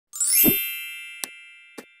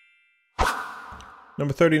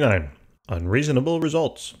Number 39, unreasonable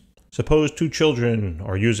results. Suppose two children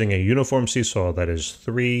are using a uniform seesaw that is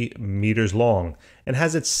 3 meters long and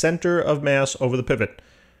has its center of mass over the pivot.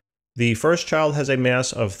 The first child has a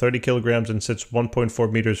mass of 30 kilograms and sits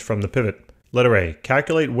 1.4 meters from the pivot. Letter A,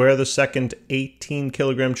 calculate where the second 18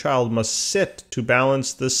 kilogram child must sit to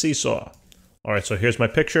balance the seesaw. All right, so here's my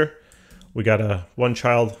picture. We got one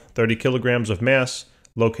child, 30 kilograms of mass,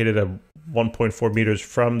 located at 1.4 meters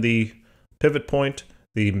from the pivot point.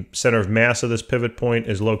 The center of mass of this pivot point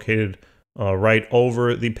is located right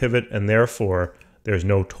over the pivot, and therefore there's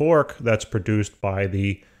no torque that's produced by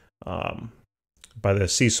the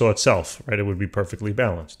seesaw itself, right? It would be perfectly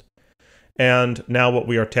balanced. And now what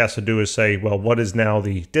we are tasked to do is say, well, what is now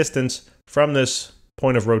the distance from this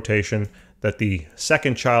point of rotation that the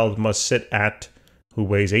second child must sit at, who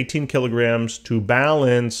weighs 18 kilograms, to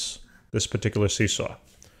balance this particular seesaw?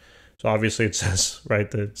 So obviously it says,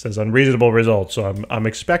 right, it says unreasonable results. So I'm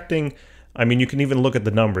expecting, I mean, you can even look at the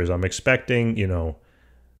numbers. I'm expecting, you know,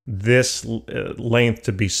 this length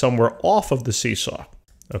to be somewhere off of the seesaw.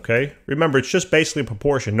 Okay, remember, it's just basically a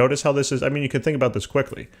proportion. Notice how this is, I mean, you can think about this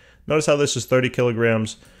quickly. Notice how this is 30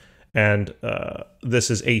 kilograms and this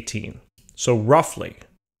is 18. So roughly,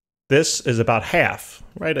 this is about half,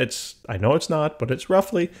 right? I know it's not, but it's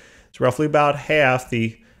roughly about half.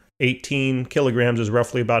 The 18 kilograms is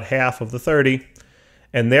roughly about half of the 30.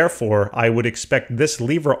 And therefore, I would expect this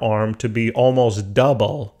lever arm to be almost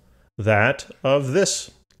double that of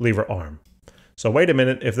this lever arm. So wait a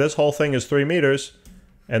minute, if this whole thing is 3 meters,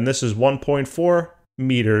 and this is 1.4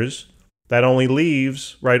 meters, that only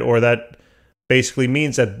leaves, right, or that basically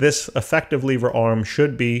means that this effective lever arm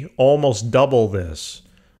should be almost double this,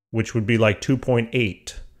 which would be like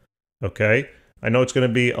 2.8, okay? I know it's going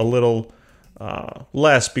to be a little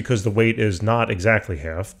less because the weight is not exactly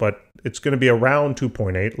half, but it's going to be around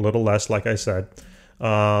 2.8, a little less, like I said.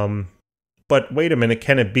 But wait a minute,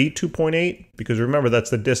 can it be 2.8? Because remember,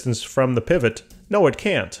 that's the distance from the pivot. No, it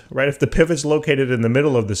can't, right? If the pivot's located in the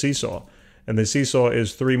middle of the seesaw, and the seesaw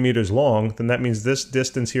is 3 meters long, then that means this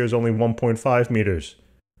distance here is only 1.5 meters.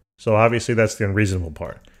 So obviously that's the unreasonable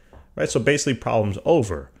part, right? So basically problem's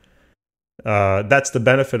over. That's the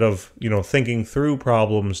benefit of, you know, thinking through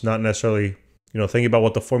problems, not necessarily, you know, thinking about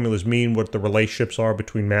what the formulas mean, what the relationships are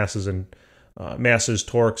between masses and masses,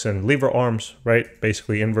 torques, and lever arms, right?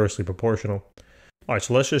 Basically inversely proportional. All right,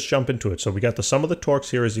 so let's just jump into it. So we got the sum of the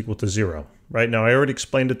torques here is equal to 0, right? Now, I already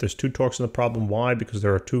explained it. There's two torques in the problem. Why? Because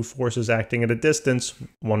there are two forces acting at a distance.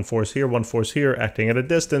 One force here, acting at a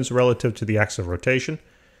distance relative to the axis of rotation.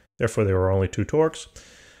 Therefore, there are only two torques.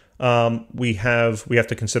 We have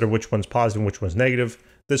to consider which one's positive and which one's negative.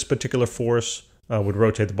 This particular force would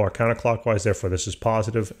rotate the bar counterclockwise. Therefore, this is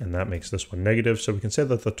positive, and that makes this one negative. So we can say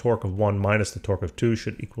that the torque of 1 minus the torque of 2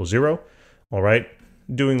 should equal 0. All right.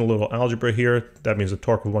 Doing a little algebra here, that means the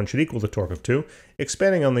torque of 1 should equal the torque of 2.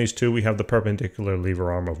 Expanding on these two, we have the perpendicular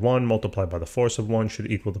lever arm of 1 multiplied by the force of 1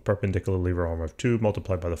 should equal the perpendicular lever arm of 2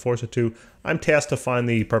 multiplied by the force of 2. I'm tasked to find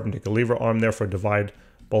the perpendicular lever arm, therefore divide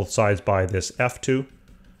both sides by this F2.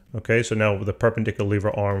 Okay, so now the perpendicular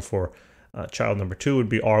lever arm for child number 2 would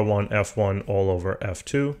be R1 F1 all over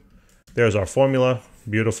F2. There's our formula.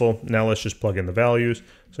 Beautiful. Now let's just plug in the values.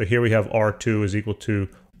 So here we have R2 is equal to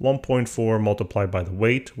 1.4 multiplied by the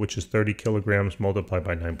weight, which is 30 kilograms multiplied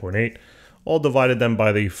by 9.8, all divided then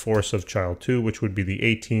by the force of child 2, which would be the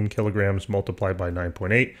 18 kilograms multiplied by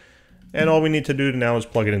 9.8. And all we need to do now is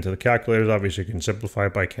plug it into the calculators. Obviously, you can simplify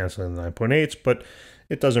it by canceling the 9.8s, but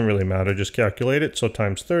it doesn't really matter. Just calculate it. So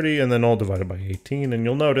times 30, and then all divided by 18. And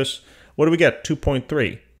you'll notice, what do we get?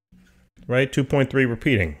 2.3, right? 2.3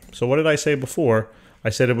 repeating. So what did I say before? I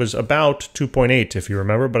said it was about 2.8, if you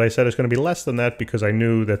remember, but I said it's going to be less than that because I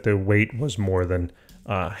knew that the weight was more than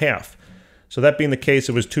half. So that being the case,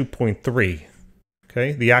 it was 2.3,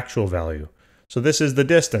 okay, the actual value. So this is the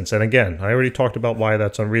distance. And again, I already talked about why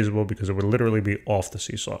that's unreasonable, because it would literally be off the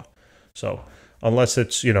seesaw. So unless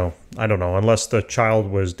it's, you know, I don't know, unless the child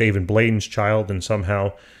was David Bladen's child and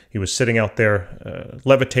somehow he was sitting out there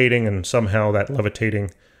levitating and somehow that levitating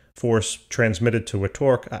force transmitted to a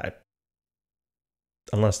torque,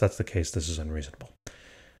 unless that's the case, this is unreasonable.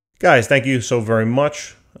 Guys, thank you so very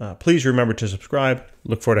much. Please remember to subscribe.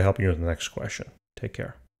 Look forward to helping you with the next question. Take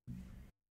care.